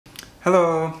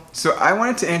Hello! So I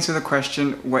wanted to answer the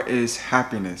question, what is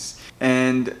happiness?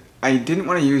 And I didn't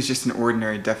want to use just an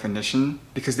ordinary definition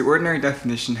because the ordinary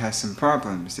definition has some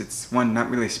problems. It's one,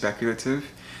 not really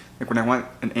speculative. Like when I want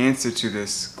an answer to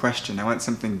this question, I want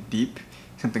something deep,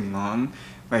 something long.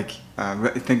 Like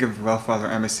think of Ralph Waldo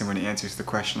Emerson when he answers the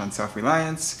question on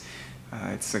self-reliance.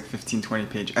 It's like 15-20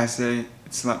 page essay.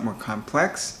 It's a lot more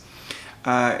complex.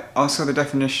 Also, the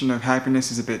definition of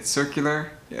happiness is a bit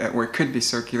circular, or it could be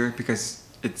circular because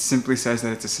it simply says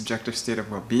that it's a subjective state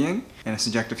of well-being, and a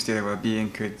subjective state of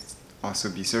well-being could also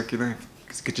be circular,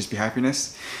 because it could just be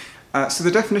happiness. So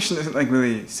the definition isn't like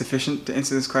really sufficient to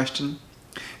answer this question.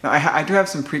 Now, I do have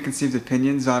some preconceived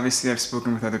opinions. Obviously, I've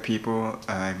spoken with other people,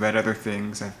 I've read other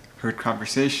things, I've heard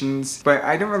conversations, but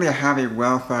I don't really have a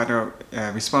well-thought-out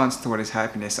response to what is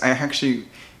happiness. I actually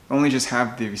only just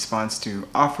have the response to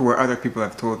offer what other people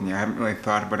have told me. I haven't really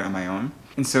thought about it on my own.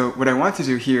 And so what I want to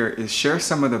do here is share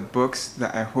some of the books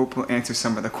that I hope will answer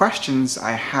some of the questions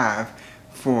I have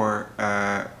for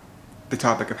the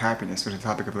topic of happiness, or the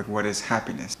topic of like what is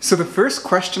happiness. So the first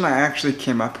question I actually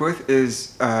came up with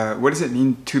is what does it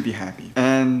mean to be happy?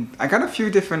 And I got a few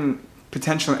different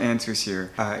potential answers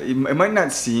here. It might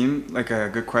not seem like a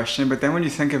good question, but then when you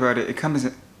think about it, it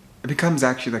becomes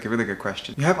actually like a really good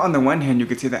question. You have, on the one hand, you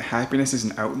could say that happiness is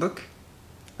an outlook.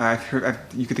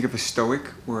 You could think of a Stoic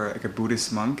or like a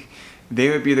Buddhist monk. They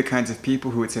would be the kinds of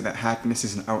people who would say that happiness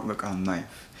is an outlook on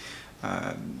life.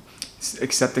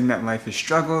 Accepting that life is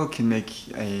struggle can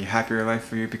make a happier life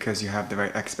for you because you have the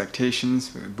right expectations.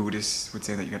 Buddhists would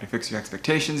say that you gotta fix your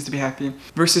expectations to be happy.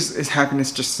 Versus is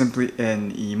happiness just simply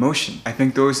an emotion? I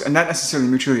think those are not necessarily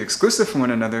mutually exclusive from one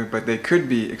another, but they could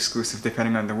be exclusive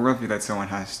depending on the worldview that someone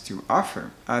has to offer.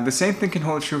 The same thing can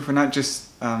hold true for not just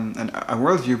a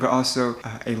worldview, but also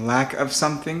a lack of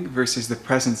something versus the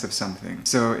presence of something.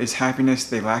 So is happiness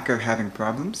the lack of having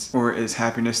problems, or is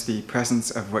happiness the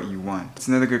presence of what you want? It's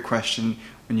another good question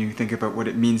when you think about what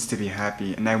it means to be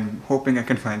happy, and I'm hoping I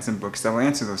can find some books that will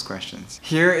answer those questions.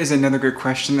 Here is another good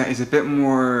question that is a bit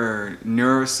more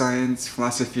neuroscience,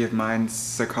 philosophy of mind,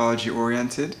 psychology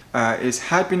oriented. Is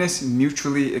happiness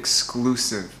mutually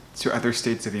exclusive to other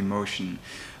states of emotion?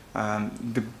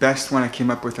 The best one I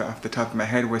came up with off the top of my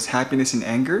head was happiness and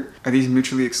anger. Are these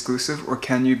mutually exclusive, or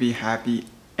can you be happy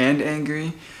and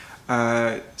angry?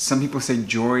 Some people say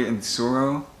joy and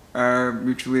sorrow are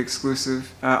mutually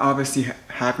exclusive. Obviously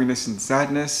happiness and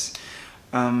sadness.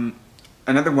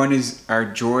 Another one is, are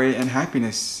joy and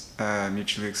happiness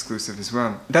mutually exclusive as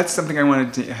well? That's something I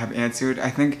wanted to have answered. I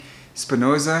think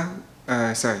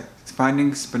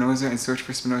Finding Spinoza and Search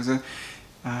for Spinoza.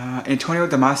 Antonio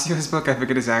Damasio's book, I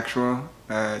forget his actual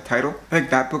title. I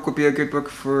think that book would be a good book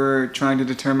for trying to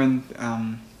determine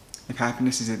if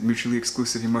happiness is a mutually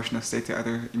exclusive emotional state to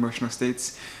other emotional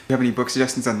states. Do you have any book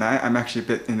suggestions on that? I'm actually a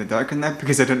bit in the dark on that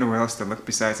because I don't know where else to look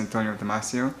besides Antonio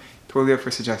Damasio. Totally up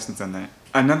for suggestions on that.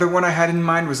 Another one I had in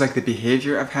mind was like the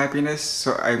behavior of happiness.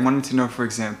 So I wanted to know, for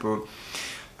example,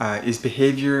 is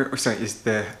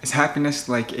happiness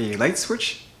like a light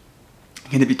switch?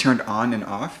 Can it be turned on and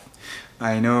off?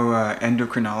 I know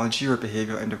endocrinology, or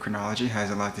behavioral endocrinology, has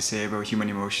a lot to say about human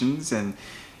emotions, and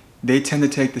they tend to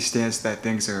take the stance that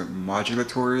things are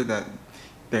modulatory, that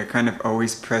they're kind of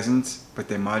always present, but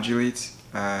they modulate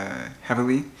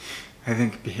heavily. I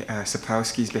think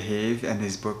Sapolsky's Behave and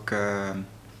his book, the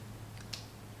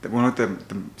one with the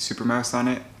super mouse on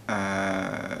it,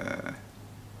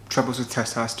 Troubles with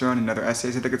Testosterone and Other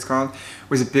Essays, I think it's called,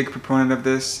 was a big proponent of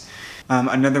this.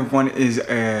 Another one is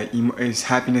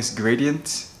happiness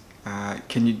gradient.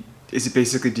 Is it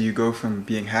basically, do you go from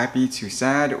being happy to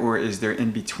sad, or is there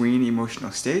in between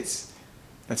emotional states?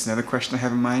 That's another question I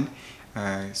have in mind.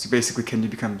 So basically, can you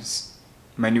become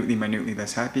minutely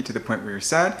less happy to the point where you're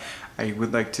sad? I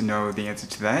would like to know the answer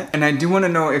to that. And I do want to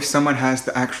know if someone has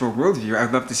the actual worldview.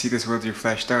 I'd love to see this worldview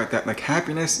fleshed out, that like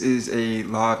happiness is a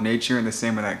law of nature in the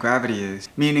same way that gravity is,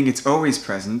 meaning it's always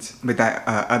present, but that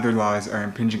other laws are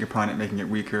impinging upon it, making it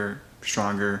weaker,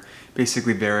 stronger,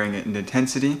 basically varying it in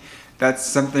intensity. That's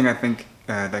something I think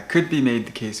that could be made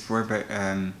the case for, but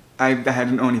I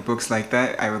hadn't owned any books like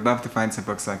that. I would love to find some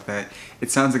books like that.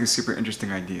 It sounds like a super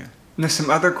interesting idea. Now, some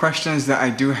other questions that I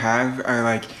do have are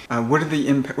like, what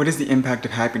is the impact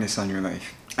of happiness on your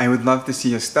life? I would love to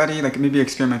see a study, like maybe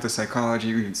experimental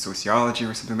psychology or even sociology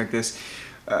or something like this.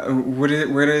 What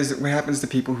happens to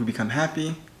people who become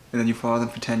happy and then you follow them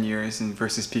for 10 years, and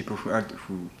versus people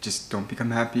who just don't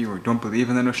become happy or don't believe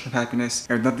in the notion of happiness?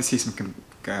 I would love to see some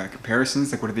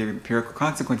comparisons, like what are the empirical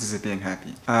consequences of being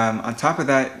happy. On top of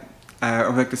that, I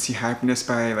would like to see happiness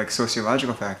by like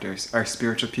sociological factors. Are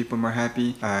spiritual people more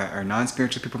happy? Are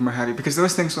non-spiritual people more happy? Because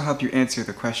those things will help you answer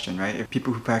the question, right? If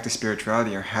people who practice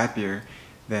spirituality are happier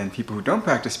than people who don't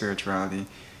practice spirituality,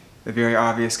 the very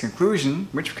obvious conclusion,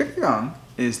 which could be wrong,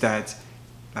 is that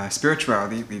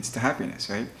spirituality leads to happiness,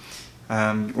 right?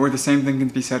 Or the same thing can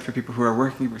be said for people who are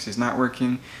working versus not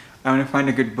working. I want to find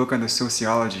a good book on the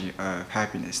sociology of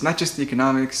happiness. Not just the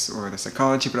economics or the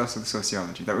psychology, but also the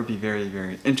sociology. That would be very,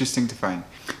 very interesting to find.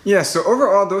 Yeah, so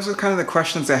overall, those are kind of the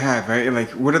questions I have, right? Like,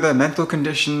 what are the mental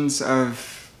conditions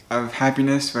of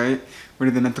happiness, right? What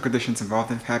are the mental conditions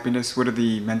involved in happiness? What are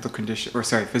the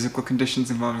physical conditions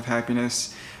involved with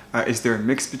happiness? Is there a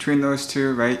mix between those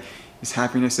two, right? Is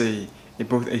happiness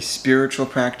both a spiritual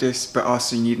practice, but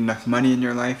also you need enough money in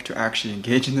your life to actually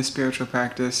engage in the spiritual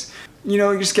practice? You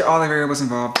know, you just get all the variables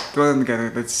involved, throw them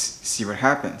together, let's see what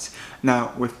happens.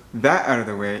 Now, with that out of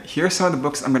the way, here are some of the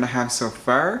books I'm going to have so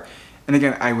far. And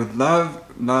again, I would love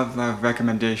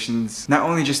recommendations, not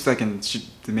only just like in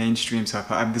the mainstream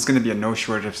self-help. There's going to be no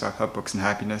shortage of self-help books and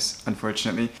happiness,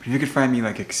 unfortunately. But if you could find me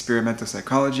like experimental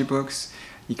psychology books,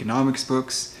 economics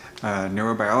books,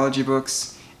 neurobiology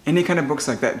books, any kind of books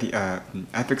like that, the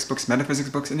ethics books, metaphysics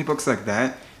books, any books like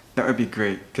that, that would be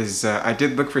great. Because I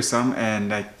did look for some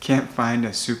and I can't find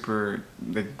a super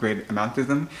great amount of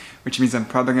them, which means I'm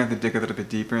probably going to have to dig a little bit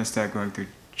deeper instead of going through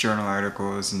journal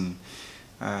articles and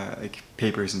like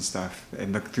papers and stuff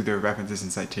and look through their references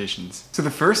and citations. So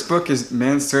the first book is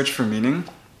Man's Search for Meaning.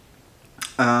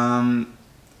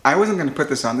 I wasn't going to put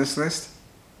this on this list,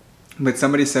 but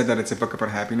somebody said that it's a book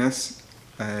about happiness.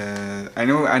 I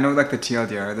know like the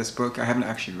TLDR of this book. I haven't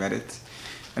actually read it.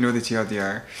 I know the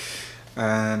TLDR.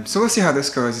 So we'll see how this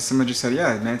goes. Someone just said,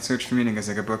 yeah, Man's Search for Meaning is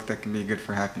like a book that can be good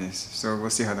for happiness. So we'll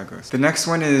see how that goes. The next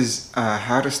one is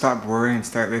How to Stop Worrying and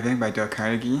Start Living by Dale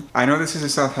Carnegie. I know this is a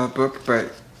self-help book,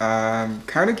 but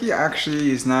Carnegie actually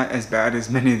is not as bad as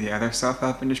many of the other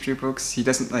self-help industry books. He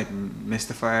doesn't like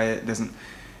mystify it, doesn't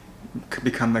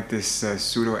become like this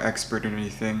pseudo-expert or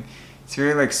anything. It's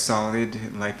very like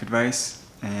solid life advice.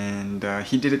 And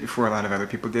he did it before a lot of other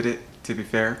people did it, to be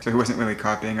fair. So he wasn't really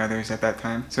copying others at that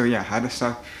time. So yeah, how to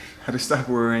stop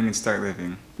worrying and start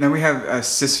living. Now we have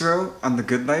Cicero on the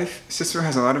Good Life. Cicero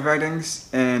has a lot of writings,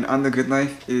 and On the Good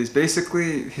Life is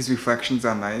basically his reflections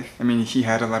on life. I mean, he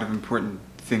had a lot of important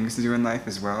things to do in life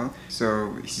as well.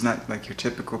 So he's not like your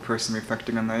typical person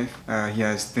reflecting on life. He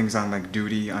has things on like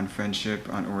duty, on friendship,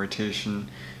 on oration,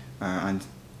 on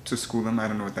susculum. I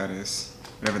don't know what that is.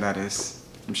 Whatever that is.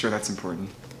 I'm sure that's important.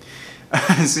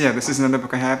 So yeah, this is another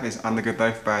book I have, is On the Good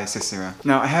Life by Cicero.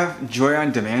 Now I have Joy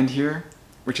on Demand here,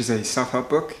 which is a self-help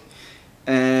book.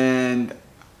 And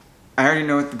I already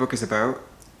know what the book is about,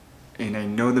 and I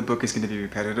know the book is going to be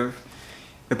repetitive.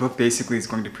 The book basically is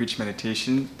going to preach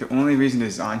meditation. The only reason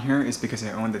it's on here is because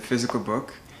I own the physical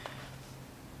book,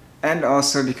 and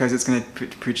also because it's going to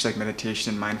preach like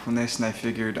meditation and mindfulness, and I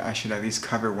figured I should at least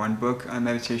cover one book on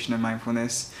meditation and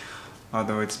mindfulness,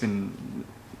 although it's been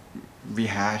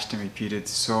rehashed and repeated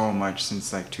so much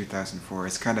since like 2004.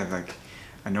 It's kind of like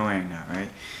annoying now, right?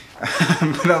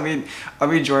 But I'll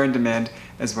read Joy on Demand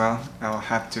as well. I'll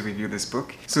have to review this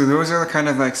book. So those are kind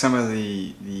of like some of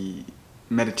the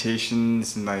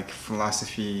meditations and like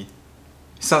philosophy,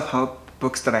 self-help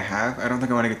books that I have. I don't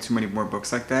think I want to get too many more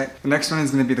books like that. The next one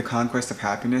is going to be The Conquest of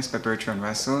Happiness by Bertrand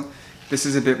Russell. This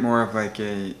is a bit more of like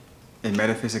a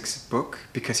metaphysics book,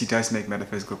 because he does make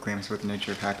metaphysical claims about the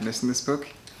nature of happiness in this book.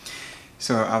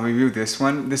 So I'll review this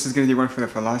one. This is going to be one for the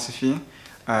philosophy.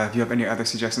 If you have any other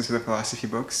suggestions for the philosophy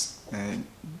books,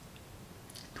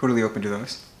 totally open to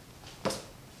those.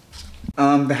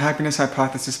 The Happiness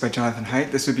Hypothesis by Jonathan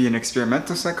Haidt. This would be an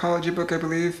experimental psychology book, I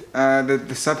believe. The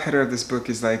subheader of this book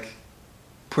is like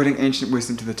putting ancient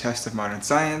wisdom to the test of modern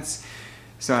science.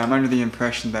 So I'm under the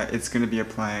impression that it's going to be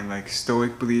applying like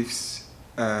Stoic beliefs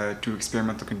to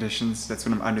experimental conditions. That's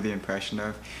what I'm under the impression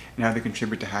of, and how they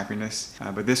contribute to happiness.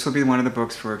 But this will be one of the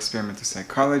books for experimental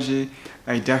psychology.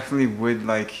 I definitely would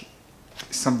like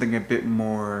something a bit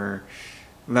more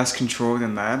less controlled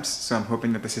in labs, so I'm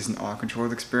hoping that this isn't all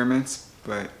controlled experiments,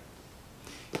 but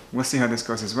we'll see how this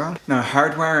goes as well. Now,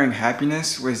 Hardwiring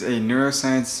Happiness was a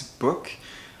neuroscience book.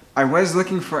 I was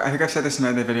looking for, I think I've said this in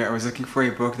another video, I was looking for a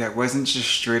book that wasn't just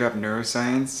straight up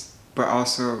neuroscience, but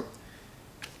also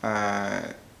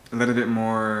a little bit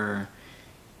more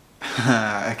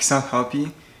like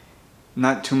self-helpy,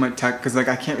 not too much tech, because like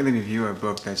I can't really review a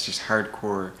book that's just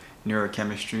hardcore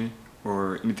neurochemistry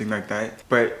or anything like that.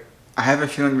 But I have a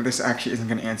feeling that this actually isn't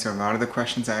going to answer a lot of the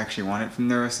questions I actually wanted from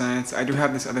neuroscience. I do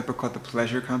have this other book called The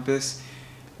Pleasure Compass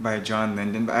by John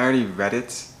Linden, but I already read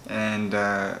it, and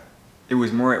it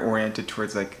was more oriented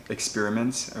towards like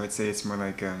experiments. I would say it's more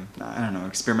like, I don't know,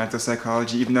 experimental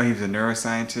psychology, even though he was a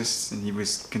neuroscientist and he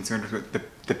was concerned with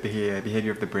the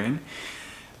behavior of the brain.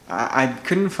 I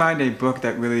couldn't find a book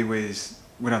that really was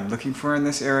what I'm looking for in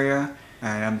this area,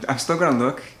 and I'm still going to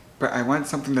look, but I want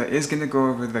something that is going to go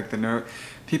over like the neuro...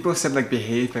 People said like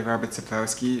Behave by Robert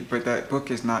Sapolsky, but that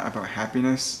book is not about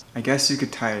happiness. I guess you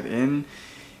could tie it in.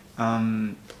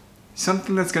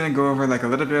 Something that's going to go over like a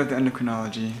little bit of the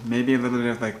endocrinology, maybe a little bit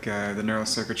of like the neural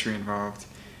circuitry involved,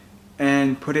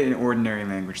 and put it in ordinary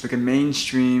language, like a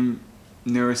mainstream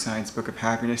neuroscience book of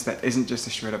happiness that isn't just a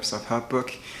straight up self-help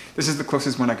book. This is the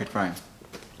closest one I could find.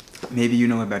 Maybe you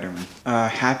know a better one.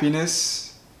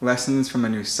 Happiness, Lessons from a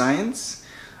New Science.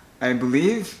 I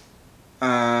believe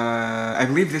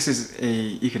this is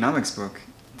a economics book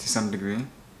to some degree,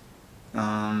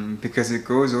 because it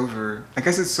goes over, I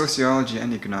guess it's sociology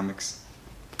and economics.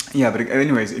 Yeah, but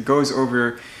anyways, it goes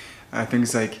over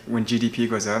things like when GDP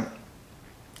goes up,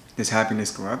 does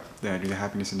happiness go up? Do the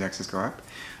happiness indexes go up?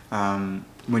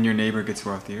 When your neighbor gets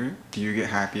wealthier, do you get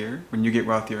happier? When you get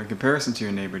wealthier in comparison to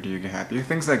your neighbor, do you get happier?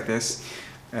 Things like this,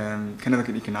 kind of like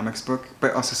an economics book,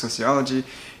 but also sociology.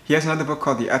 He has another book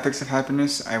called The Ethics of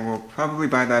Happiness. I will probably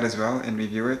buy that as well and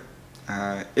review it,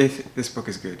 if this book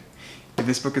is good. If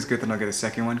this book is good, then I'll get a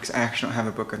second one, because I actually don't have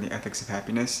a book on the ethics of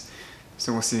happiness.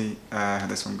 So we'll see how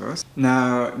this one goes.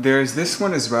 Now, there's this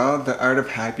one as well, The Art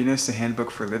of Happiness, a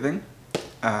Handbook for Living.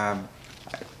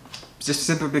 Just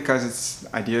simply because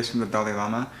it's ideas from the Dalai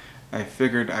Lama, I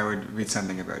figured I would read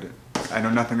something about it. I know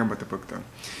nothing about the book though.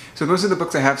 So those are the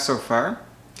books I have so far.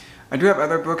 I do have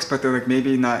other books, but they're like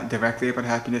maybe not directly about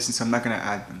happiness, and so I'm not going to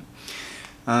add them.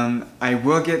 I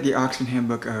will get the Oxford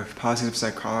Handbook of Positive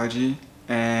Psychology,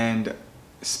 and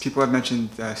people have mentioned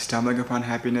Stumbling Upon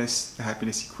Happiness, the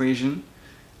Happiness Equation.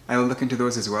 I will look into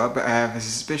those as well, but I have a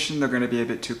suspicion they're going to be a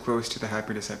bit too close to the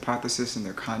happiness hypothesis in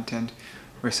their content,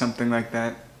 or something like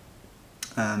that.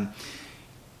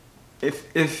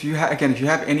 If you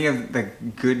have any of the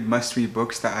good must-read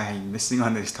books that I'm missing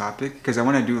on this topic, because I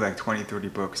want to do like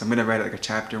 20-30 books. I'm going to write like a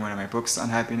chapter in one of my books on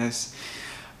happiness.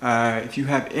 If you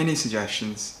have any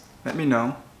suggestions, let me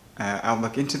know. I'll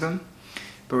look into them.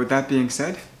 But with that being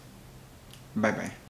said, bye-bye.